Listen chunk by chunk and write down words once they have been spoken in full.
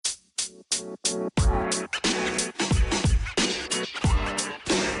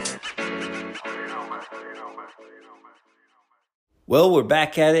Well, we're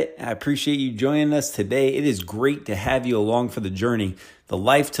back at it. I appreciate you joining us today. It is great to have you along for the journey, the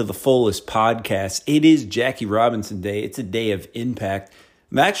Life to the Fullest podcast. It is Jackie Robinson Day. It's a day of impact.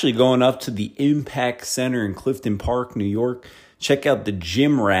 I'm actually going up to the Impact Center in Clifton Park, New York. Check out the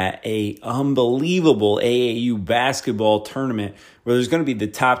Gym Rat, a unbelievable AAU basketball tournament where there's going to be the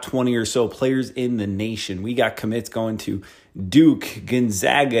top 20 or so players in the nation. We got commits going to Duke,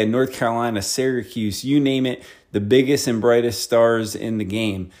 Gonzaga, North Carolina, Syracuse, you name it, the biggest and brightest stars in the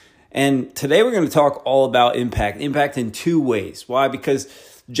game. And today we're going to talk all about impact in two ways. Why?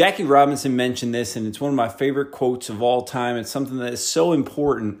 Because Jackie Robinson mentioned this, and it's one of my favorite quotes of all time. It's something that is so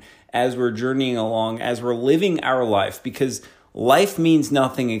important as we're journeying along, as we're living our life, because life means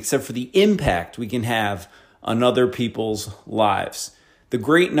nothing except for the impact we can have on other people's lives. The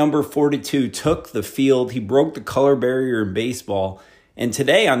great number 42 took the field. He broke the color barrier in baseball. And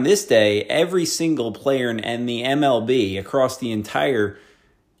today, on this day, every single player in the MLB across the entire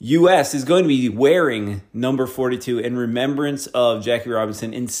U.S. is going to be wearing number 42 in remembrance of Jackie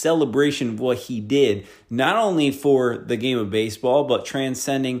Robinson, in celebration of what he did, not only for the game of baseball, but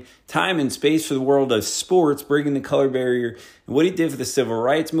transcending time and space for the world of sports, breaking the color barrier, and what he did for the civil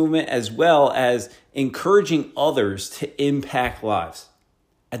rights movement, as well as encouraging others to impact lives.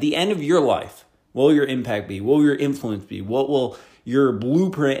 At the end of your life, what will your impact be? What will your influence be? What will your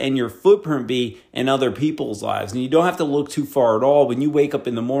blueprint and your footprint be in other people's lives? And you don't have to look too far at all. When you wake up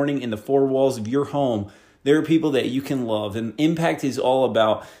in the morning in the four walls of your home, there are people that you can love. And impact is all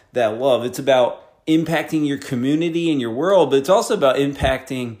about that love. It's about impacting your community and your world, but it's also about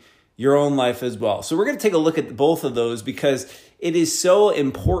impacting your own life as well. So we're going to take a look at both of those because it is so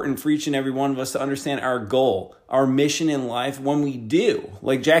important for each and every one of us to understand our goal, our mission in life. When we do,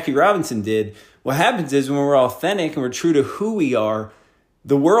 like Jackie Robinson did, what happens is when we're authentic and we're true to who we are,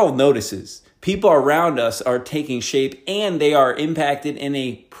 the world notices. People around us are taking shape and they are impacted in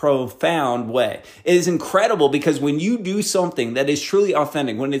a profound way. It is incredible because when you do something that is truly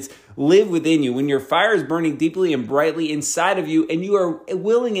authentic, when it's lived within you, when your fire is burning deeply and brightly inside of you and you are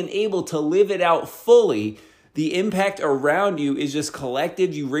willing and able to live it out fully, the impact around you is just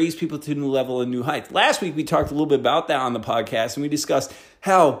collective. You raise people to a new level and new heights. Last week, we talked a little bit about that on the podcast, and we discussed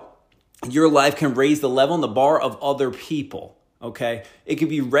how your life can raise the level and the bar of other people, okay? It could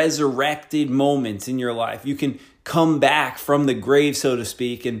be resurrected moments in your life. You can come back from the grave, so to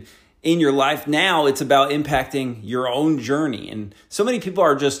speak, and in your life now, it's about impacting your own journey. And so many people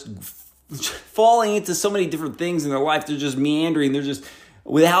are just falling into so many different things in their life. They're just meandering. They're just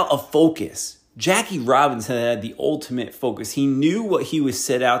without a focus. Jackie Robinson had the ultimate focus. He knew what he was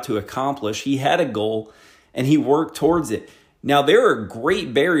set out to accomplish. He had a goal, and he worked towards it. Now, there are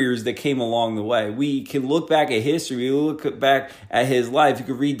great barriers that came along the way. We can look back at history. We look back at his life. You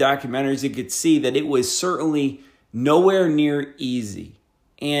could read documentaries. You could see that it was certainly nowhere near easy.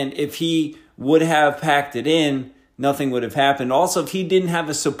 And if he would have packed it in, nothing would have happened. Also, if he didn't have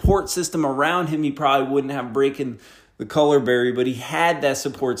a support system around him, he probably wouldn't have broken the color barrier. But he had that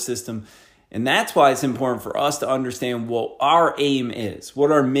support system. And that's why it's important for us to understand what our aim is,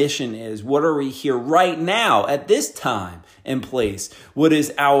 what our mission is, what are we here right now at this time and place, what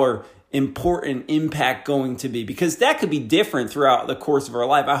is our important impact going to be? Because that could be different throughout the course of our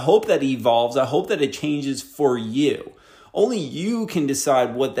life. I hope that it evolves. I hope that it changes for you. Only you can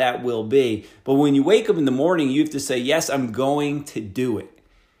decide what that will be. But when you wake up in the morning, you have to say, yes, I'm going to do it.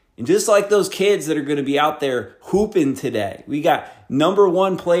 And just like those kids that are going to be out there hooping today, we got number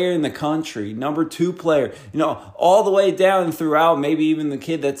one player in the country, number two player, all the way down throughout, maybe even the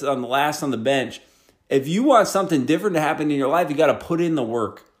kid that's on the last on the bench. If you want something different to happen in your life, you got to put in the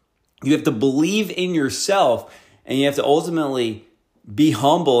work. You have to believe in yourself, and you have to ultimately be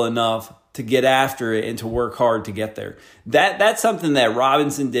humble enough to get after it and to work hard to get there. That's something that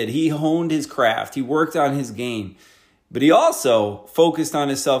Robinson did. He honed his craft. He worked on his game. But he also focused on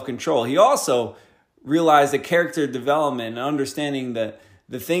his self-control. He also realized that character development and understanding that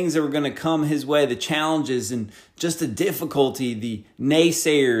the things that were going to come his way, the challenges and just the difficulty, the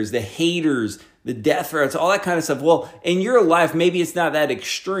naysayers, the haters, the death threats, all that kind of stuff. Well, in your life, maybe it's not that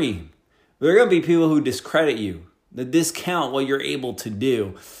extreme. There are going to be people who discredit you, that discount what you're able to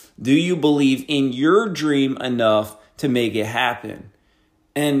do. Do you believe in your dream enough to make it happen?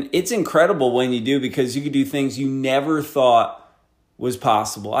 And it's incredible when you do, because you can do things you never thought was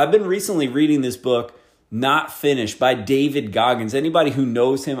possible. I've been recently reading this book, Not Finished, by David Goggins. Anybody who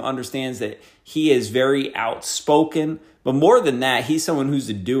knows him understands that he is very outspoken. But more than that, he's someone who's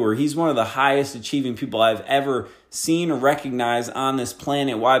a doer. He's one of the highest achieving people I've ever seen or recognized on this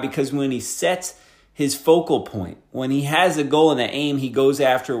planet. Why? Because when he sets his focal point, when he has a goal and an aim, he goes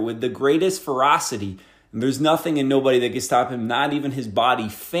after it with the greatest ferocity. And there's nothing and nobody that can stop him, not even his body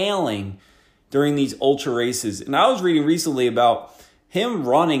failing during these ultra races. And I was reading recently about him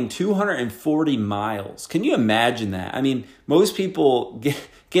running 240 miles. Can you imagine that? I mean, most people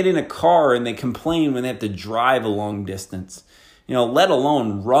get in a car and they complain when they have to drive a long distance, let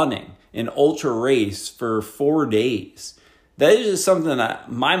alone running an ultra race for 4 days. That is just something that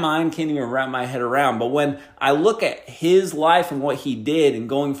my mind can't even wrap my head around. But when I look at his life and what he did, and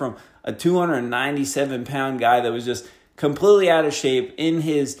going from a 297-pound guy that was just completely out of shape in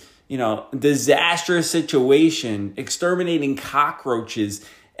his disastrous situation, exterminating cockroaches,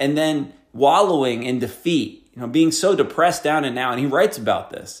 and then wallowing in defeat, being so depressed down and out. And he writes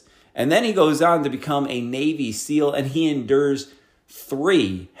about this. And then he goes on to become a Navy SEAL, and he endures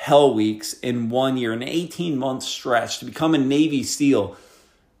 3 hell weeks in 1 year, an 18-month stretch to become a Navy SEAL,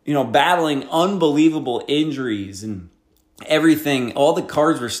 battling unbelievable injuries and everything. All the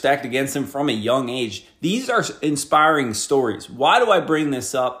cards were stacked against him from a young age. These are inspiring stories. Why do I bring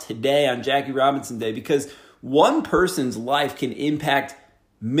this up today on Jackie Robinson Day? Because one person's life can impact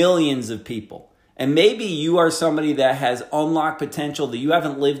millions of people. And maybe you are somebody that has unlocked potential that you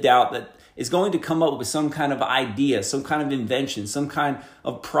haven't lived out, that is going to come up with some kind of idea, some kind of invention, some kind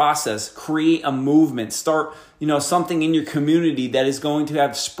of process, create a movement, start, something in your community that is going to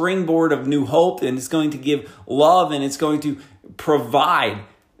have springboard of new hope, and it's going to give love, and it's going to provide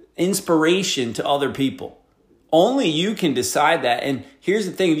inspiration to other people. Only you can decide that. And here's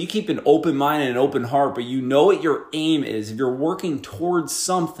the thing, if you keep an open mind and an open heart, but you know what your aim is, if you're working towards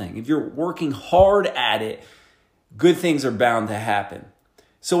something, if you're working hard at it, good things are bound to happen.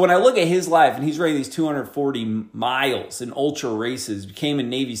 So when I look at his life, and he's running these 240 miles in ultra races, became a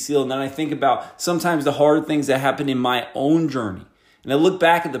Navy SEAL, and then I think about sometimes the hard things that happened in my own journey. And I look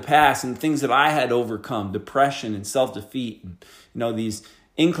back at the past and things that I had overcome, depression and self-defeat, and these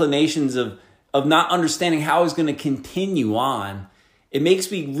inclinations of not understanding how I was going to continue on. It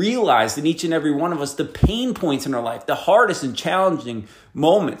makes me realize that each and every one of us, the pain points in our life, the hardest and challenging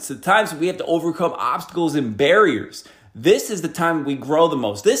moments, the times that we have to overcome obstacles and barriers, this is the time we grow the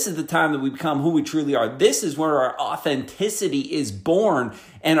most. This is the time that we become who we truly are. This is where our authenticity is born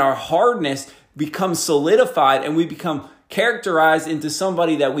and our hardness becomes solidified, and we become characterized into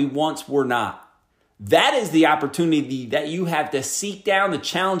somebody that we once were not. That is the opportunity that you have to seek down the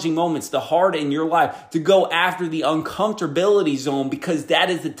challenging moments, the hard in your life, to go after the uncomfortability zone, because that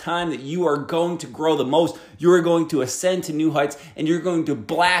is the time that you are going to grow the most. You are going to ascend to new heights, and you're going to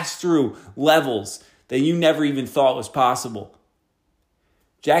blast through levels that you never even thought was possible.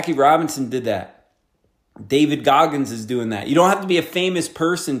 Jackie Robinson did that. David Goggins is doing that. You don't have to be a famous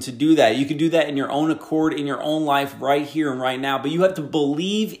person to do that. You can do that in your own accord, in your own life, right here and right now. But you have to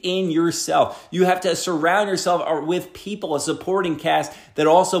believe in yourself. You have to surround yourself with people, a supporting cast that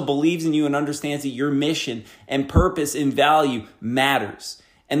also believes in you and understands that your mission and purpose and value matters.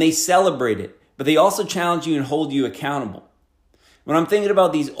 And they celebrate it, but they also challenge you and hold you accountable. When I'm thinking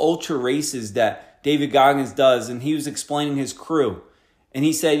about these ultra races that David Goggins does, and he was explaining his crew, and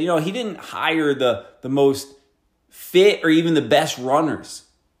he said, he didn't hire the most fit or even the best runners.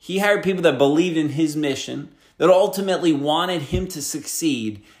 He hired people that believed in his mission, that ultimately wanted him to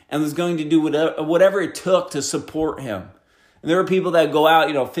succeed and was going to do whatever it took to support him. And there were people that go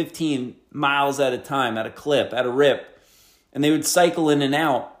out, 15 miles at a time, at a clip, at a rip, and they would cycle in and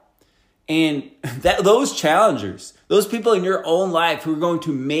out. And those challengers, those people in your own life who are going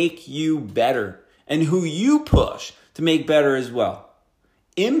to make you better and who you push to make better as well.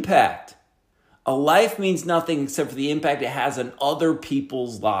 Impact. A life means nothing except for the impact it has on other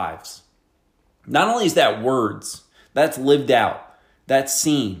people's lives. Not only is that words, that's lived out, that's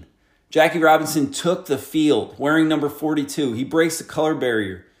seen. Jackie Robinson took the field wearing number 42. He breaks the color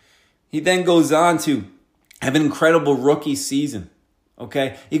barrier. He then goes on to have an incredible rookie season.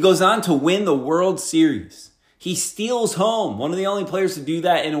 Okay? He goes on to win the World Series. He steals home, one of the only players to do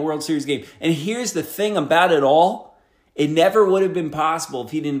that in a World Series game. And here's the thing about it all. It never would have been possible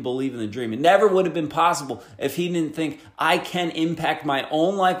if he didn't believe in the dream. It never would have been possible if he didn't think, I can impact my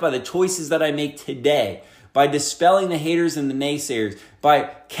own life by the choices that I make today, by dispelling the haters and the naysayers,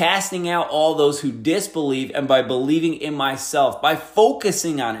 by casting out all those who disbelieve, and by believing in myself, by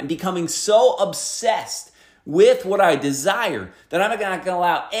focusing on it and becoming so obsessed with what I desire that I'm not going to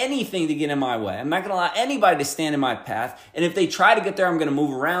allow anything to get in my way. I'm not going to allow anybody to stand in my path. And if they try to get there, I'm going to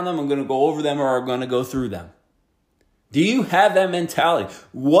move around them, I'm going to go over them, or I'm going to go through them. Do you have that mentality?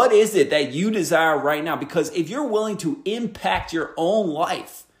 What is it that you desire right now? Because if you're willing to impact your own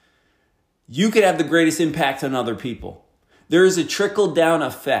life, you could have the greatest impact on other people. There is a trickle-down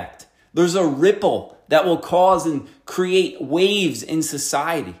effect. There's a ripple that will cause and create waves in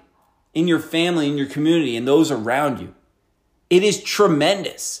society, in your family, in your community, and those around you. It is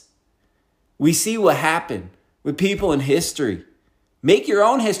tremendous. We see what happened with people in history. Make your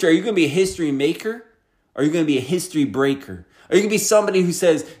own history. Are you going to be a history maker? Or are you going to be a history breaker? Are you going to be somebody who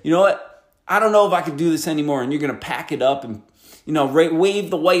says, you know what? I don't know if I can do this anymore. And you're going to pack it up and, wave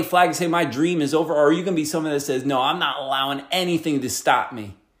the white flag and say my dream is over. Or are you going to be someone that says, no, I'm not allowing anything to stop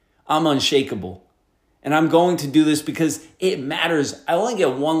me. I'm unshakable. And I'm going to do this because it matters. I only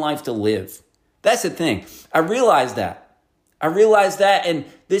get one life to live. That's the thing. I realize that. And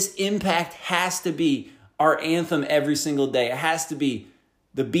this impact has to be our anthem every single day. It has to be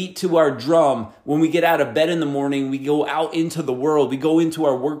the beat to our drum when we get out of bed in the morning. We go out into the world. We go into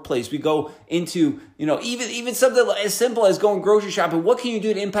our workplace. We go into, even something as simple as going grocery shopping. What can you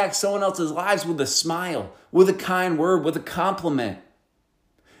do to impact someone else's lives with a smile, with a kind word, with a compliment?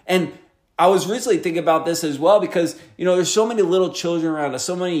 And I was recently thinking about this as well because, there's so many little children around us,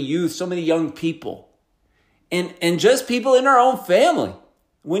 so many youth, so many young people, and just people in our own family.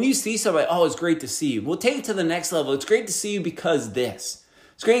 When you see somebody, oh, it's great to see you. We'll take it to the next level. It's great to see you because this.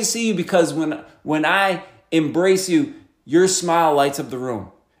 It's great to see you because when I embrace you, your smile lights up the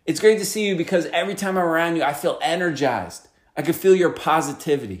room. It's great to see you because every time I'm around you, I feel energized. I can feel your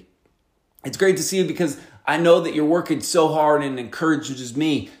positivity. It's great to see you because I know that you're working so hard and encourages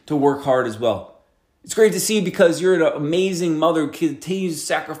me to work hard as well. It's great to see you because you're an amazing mother who continues to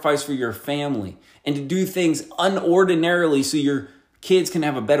sacrifice for your family and to do things unordinarily so your kids can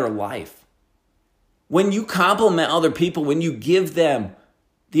have a better life. When you compliment other people, when you give them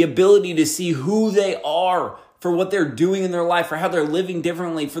the ability to see who they are for what they're doing in their life, for how they're living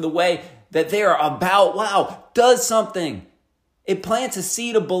differently, for the way that they are about, does something. It plants a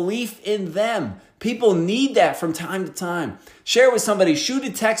seed of belief in them. People need that from time to time. Share with somebody, shoot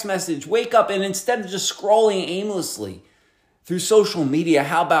a text message, wake up, and instead of just scrolling aimlessly through social media,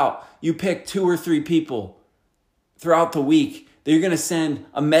 how about you pick 2 or 3 people throughout the week that you're going to send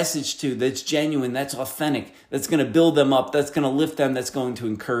a message to that's genuine, that's authentic, that's going to build them up, that's going to lift them, that's going to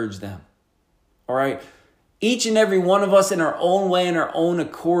encourage them. All right? Each and every one of us in our own way, in our own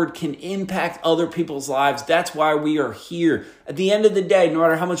accord, can impact other people's lives. That's why we are here. At the end of the day, no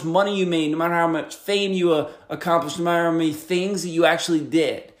matter how much money you made, no matter how much fame you accomplished, no matter how many things that you actually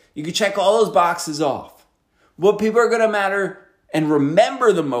did, you can check all those boxes off. What people are going to matter and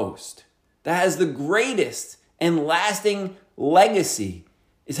remember the most, that has the greatest and lasting legacy,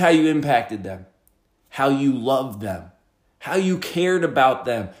 is how you impacted them, how you loved them, how you cared about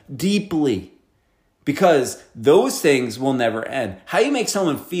them deeply. Because those things will never end. How you make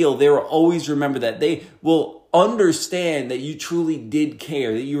someone feel, they will always remember that. They will understand that you truly did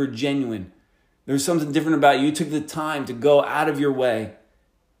care, that you were genuine. There's something different about you. You took the time to go out of your way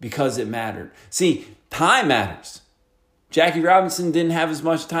because it mattered. See, time matters. Jackie Robinson didn't have as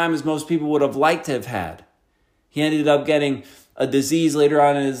much time as most people would have liked to have had. He ended up getting a disease later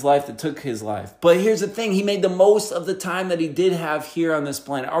on in his life that took his life. But here's the thing. He made the most of the time that he did have here on this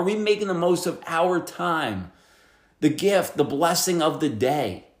planet. Are we making the most of our time? The gift, the blessing of the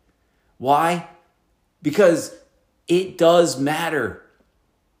day. Why? Because it does matter.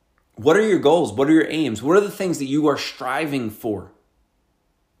 What are your goals? What are your aims? What are the things that you are striving for?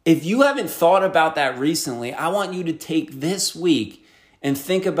 If you haven't thought about that recently, I want you to take this week and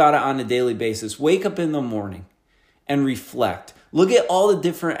think about it on a daily basis. Wake up in the morning and reflect. Look at all the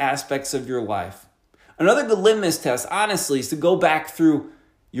different aspects of your life. Another good litmus test, honestly, is to go back through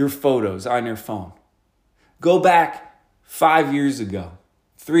your photos on your phone. Go back 5 years ago,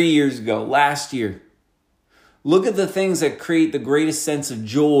 3 years ago, last year. Look at the things that create the greatest sense of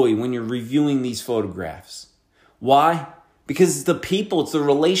joy when you're reviewing these photographs. Why? Because it's the people, it's the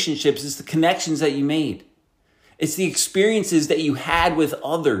relationships, it's the connections that you made. It's the experiences that you had with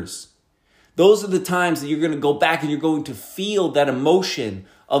others. Those are the times that you're going to go back and you're going to feel that emotion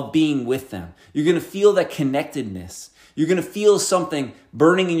of being with them. You're going to feel that connectedness. You're going to feel something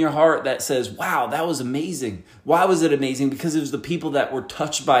burning in your heart that says, wow, that was amazing. Why was it amazing? Because it was the people that were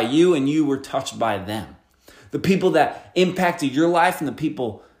touched by you and you were touched by them. The people that impacted your life and the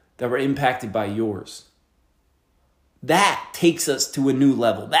people that were impacted by yours. That takes us to a new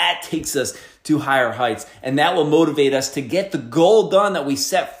level. That takes us to higher heights. And that will motivate us to get the goal done that we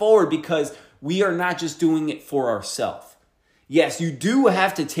set forward, because we are not just doing it for ourselves. Yes, you do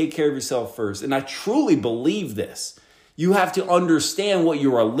have to take care of yourself first. And I truly believe this. You have to understand what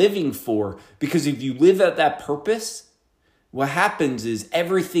you are living for, because if you live at that purpose, what happens is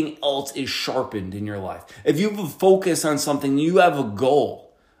everything else is sharpened in your life. If you have a focus on something, you have a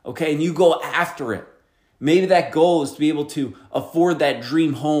goal okay? And you go after it. Maybe that goal is to be able to afford that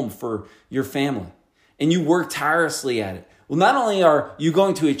dream home for your family. And you work tirelessly at it. Well, not only are you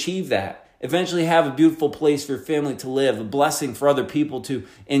going to achieve that, eventually have a beautiful place for your family to live, a blessing for other people to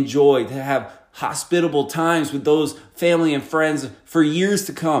enjoy, to have hospitable times with those family and friends for years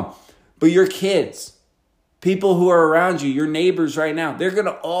to come. But your kids, people who are around you, your neighbors right now, they're going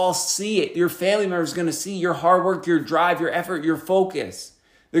to all see it. Your family members are going to see your hard work, your drive, your effort, your focus.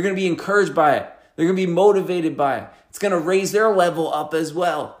 They're going to be encouraged by it. They're going to be motivated by it. It's going to raise their level up as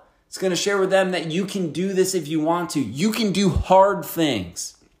well. It's going to share with them that you can do this if you want to. You can do hard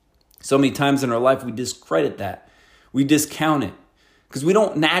things. So many times in our life, we discredit that. We discount it because we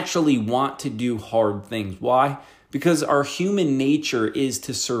don't naturally want to do hard things. Why? Because our human nature is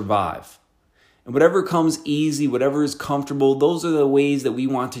to survive. And whatever comes easy, whatever is comfortable, those are the ways that we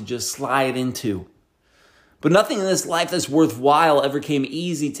want to just slide into. But nothing in this life that's worthwhile ever came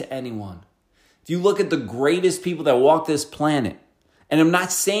easy to anyone. If you look at the greatest people that walk this planet, and I'm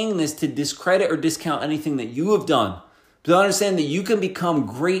not saying this to discredit or discount anything that you have done, but understand that you can become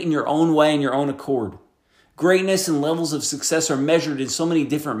great in your own way, in your own accord. Greatness and levels of success are measured in so many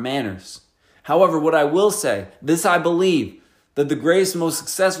different manners. However, what I will say, this I believe, that the greatest and most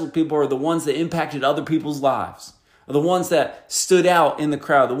successful people are the ones that impacted other people's lives, are the ones that stood out in the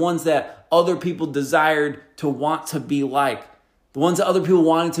crowd, the ones that other people desired to want to be like. The ones that other people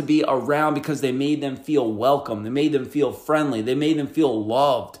wanted to be around because they made them feel welcome. They made them feel friendly. They made them feel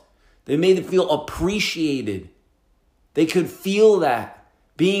loved. They made them feel appreciated. They could feel that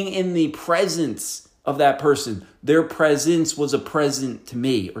being in the presence of that person. Their presence was a present to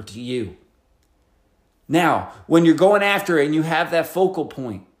me or to you. Now, when you're going after it and you have that focal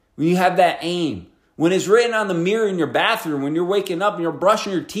point, when you have that aim, when it's written on the mirror in your bathroom, when you're waking up and you're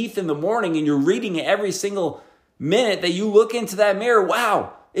brushing your teeth in the morning and you're reading it every single minute that you look into that mirror,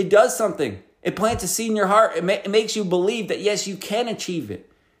 wow, it does something. It plants a seed in your heart. It makes you believe that, yes, you can achieve it.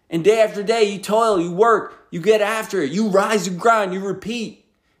 And day after day, you toil, you work, you get after it. You rise, you grind, you repeat.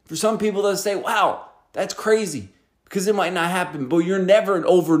 For some people, they'll say, wow, that's crazy because it might not happen. But you're never an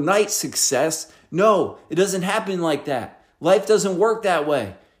overnight success. No, it doesn't happen like that. Life doesn't work that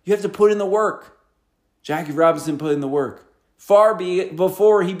way. You have to put in the work. Jackie Robinson put in the work. Far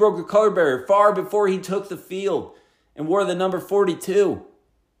before he broke the color barrier, far before he took the field and wore the number 42,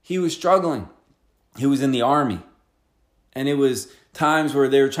 he was struggling. He was in the army. And it was times where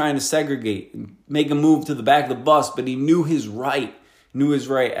they were trying to segregate and make him move to the back of the bus, but he knew his right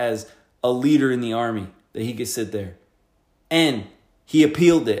as a leader in the army, that he could sit there. And he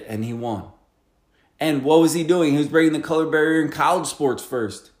appealed it and he won. And what was he doing? He was breaking the color barrier in college sports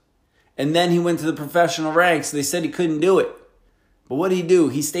first. And then he went to the professional ranks. They said he couldn't do it. But what did he do?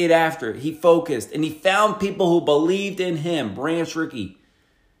 He stayed after it. He focused. And he found people who believed in him. Branch Rickey,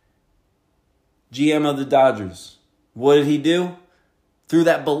 GM of the Dodgers. What did he do? Through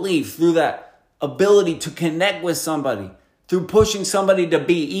that belief, through that ability to connect with somebody, through pushing somebody to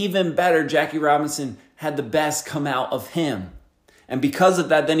be even better, Jackie Robinson had the best come out of him. And because of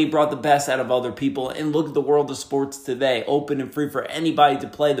that, then he brought the best out of other people. And look at the world of sports today, open and free for anybody to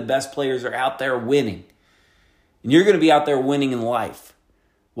play. The best players are out there winning. And you're going to be out there winning in life.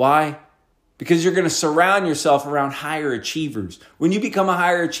 Why? Because you're going to surround yourself around higher achievers. When you become a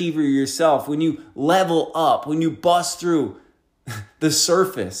higher achiever yourself, when you level up, when you bust through the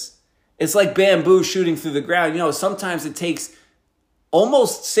surface, it's like bamboo shooting through the ground. You know, sometimes it takes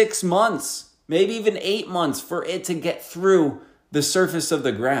almost 6 months, maybe even 8 months for it to get through the surface of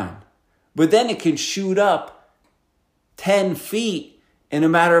the ground. But then it can shoot up 10 feet in a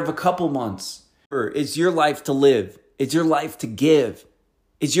matter of a couple months. It's your life to live. It's your life to give.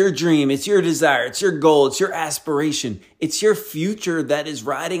 It's your dream. It's your desire. It's your goal. It's your aspiration. It's your future that is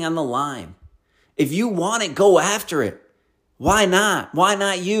riding on the line. If you want it, go after it. Why not? Why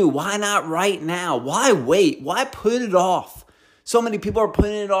not you? Why not right now? Why wait? Why put it off? So many people are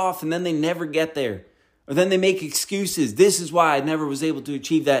putting it off and then they never get there. Or then they make excuses. This is why I never was able to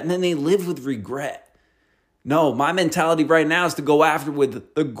achieve that. And then they live with regret. No, my mentality right now is to go after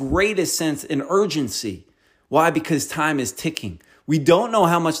with the greatest sense and urgency. Why? Because time is ticking. We don't know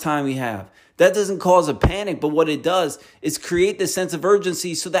how much time we have. That doesn't cause a panic, but what it does is create this sense of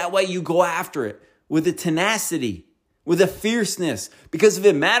urgency so that way you go after it with a tenacity, with a fierceness. Because if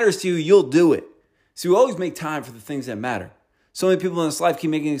it matters to you, you'll do it. So you always make time for the things that matter. So many people in this life keep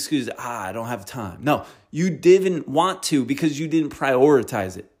making excuses. I don't have time. No, you didn't want to because you didn't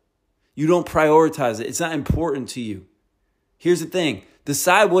prioritize it. You don't prioritize it. It's not important to you. Here's the thing.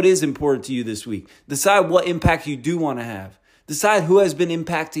 Decide what is important to you this week. Decide what impact you do want to have. Decide who has been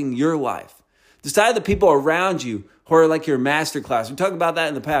impacting your life. Decide the people around you who are like your masterclass. We talked about that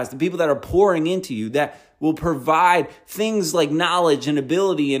in the past. The people that are pouring into you, that will provide things like knowledge and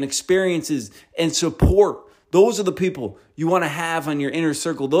ability and experiences and support. Those are the people you want to have on your inner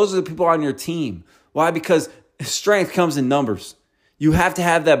circle. Those are the people on your team. Why? Because strength comes in numbers. You have to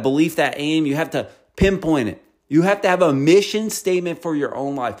have that belief, that aim. You have to pinpoint it. You have to have a mission statement for your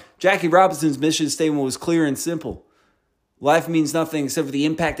own life. Jackie Robinson's mission statement was clear and simple. Life means nothing except for the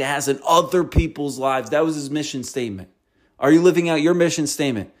impact it has on other people's lives. That was his mission statement. Are you living out your mission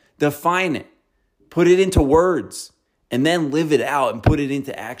statement? Define it. Put it into words. And then live it out and put it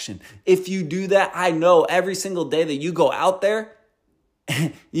into action. If you do that, I know every single day that you go out there,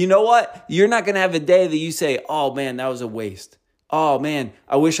 you know what? You're not going to have a day that you say, oh man, that was a waste. Oh man,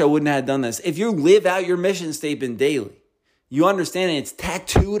 I wish I wouldn't have done this. If you live out your mission statement daily, you understand it, it's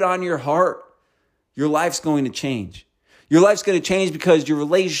tattooed on your heart, your life's going to change. Your life's going to change because your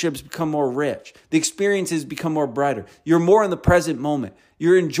relationships become more rich. The experiences become more brighter. You're more in the present moment.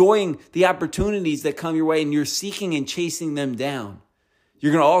 You're enjoying the opportunities that come your way and you're seeking and chasing them down.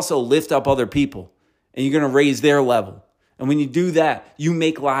 You're going to also lift up other people and you're going to raise their level. And when you do that, you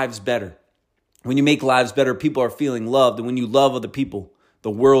make lives better. When you make lives better, people are feeling loved. And when you love other people, the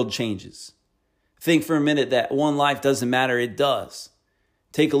world changes. Think for a minute that one life doesn't matter. It does.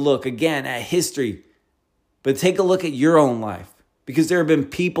 Take a look again at history. But take a look at your own life because there have been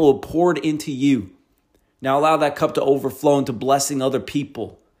people poured into you. Now allow that cup to overflow into blessing other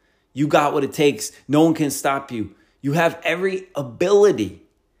people. You got what it takes. No one can stop you. You have every ability,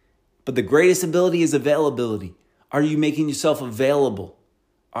 but the greatest ability is availability. Are you making yourself available?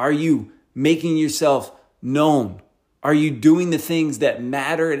 Are you making yourself known? Are you doing the things that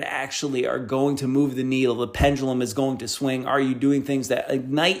matter and actually are going to move the needle? The pendulum is going to swing. Are you doing things that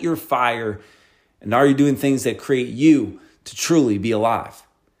ignite your fire? And are you doing things that create you to truly be alive?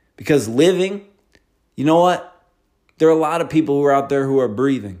 Because living, you know what? There are a lot of people who are out there who are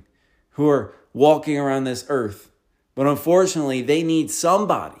breathing, who are walking around this earth. But unfortunately, they need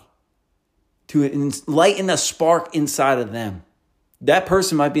somebody to lighten a spark inside of them. That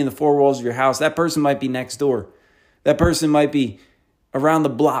person might be in the four walls of your house. That person might be next door. That person might be around the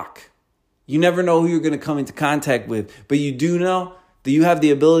block. You never know who you're going to come into contact with. But you do know that you have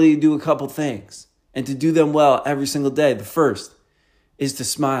the ability to do a couple things. And to do them well every single day. The first is to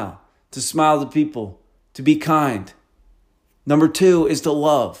smile to people, to be kind. Number two is to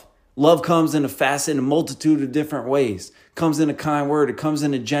love. Love comes in a facet, in a multitude of different ways. It comes in a kind word. It comes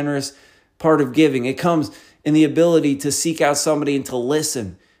in a generous part of giving. It comes in the ability to seek out somebody and to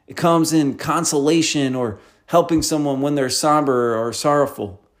listen. It comes in consolation or helping someone when they're somber or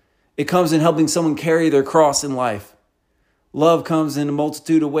sorrowful. It comes in helping someone carry their cross in life. Love comes in a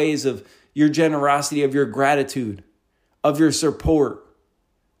multitude of ways of your generosity, of your gratitude, of your support,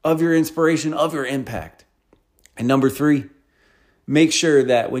 of your inspiration, of your impact. And number three, make sure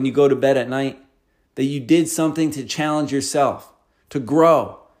that when you go to bed at night, that you did something to challenge yourself, to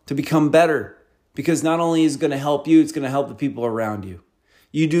grow, to become better. Because not only is it going to help you, it's going to help the people around you.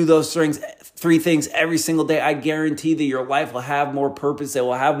 You do those three things every single day. I guarantee that your life will have more purpose, it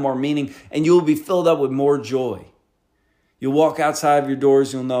will have more meaning, and you will be filled up with more joy. You'll walk outside of your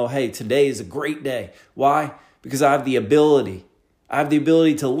doors, you'll know, hey, today is a great day. Why? Because I have the ability. I have the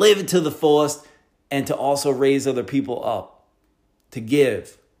ability to live it to the fullest and to also raise other people up, to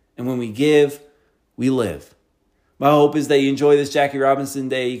give. And when we give, we live. My hope is that you enjoy this Jackie Robinson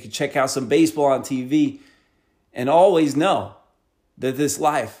Day. You can check out some baseball on TV and always know that this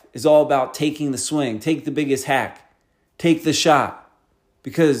life is all about taking the swing, take the biggest hack, take the shot,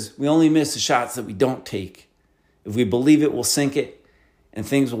 because we only miss the shots that we don't take. If we believe it, we'll sink it, and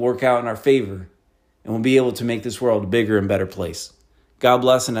things will work out in our favor, and we'll be able to make this world a bigger and better place. God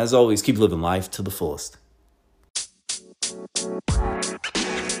bless, and as always, keep living life to the fullest.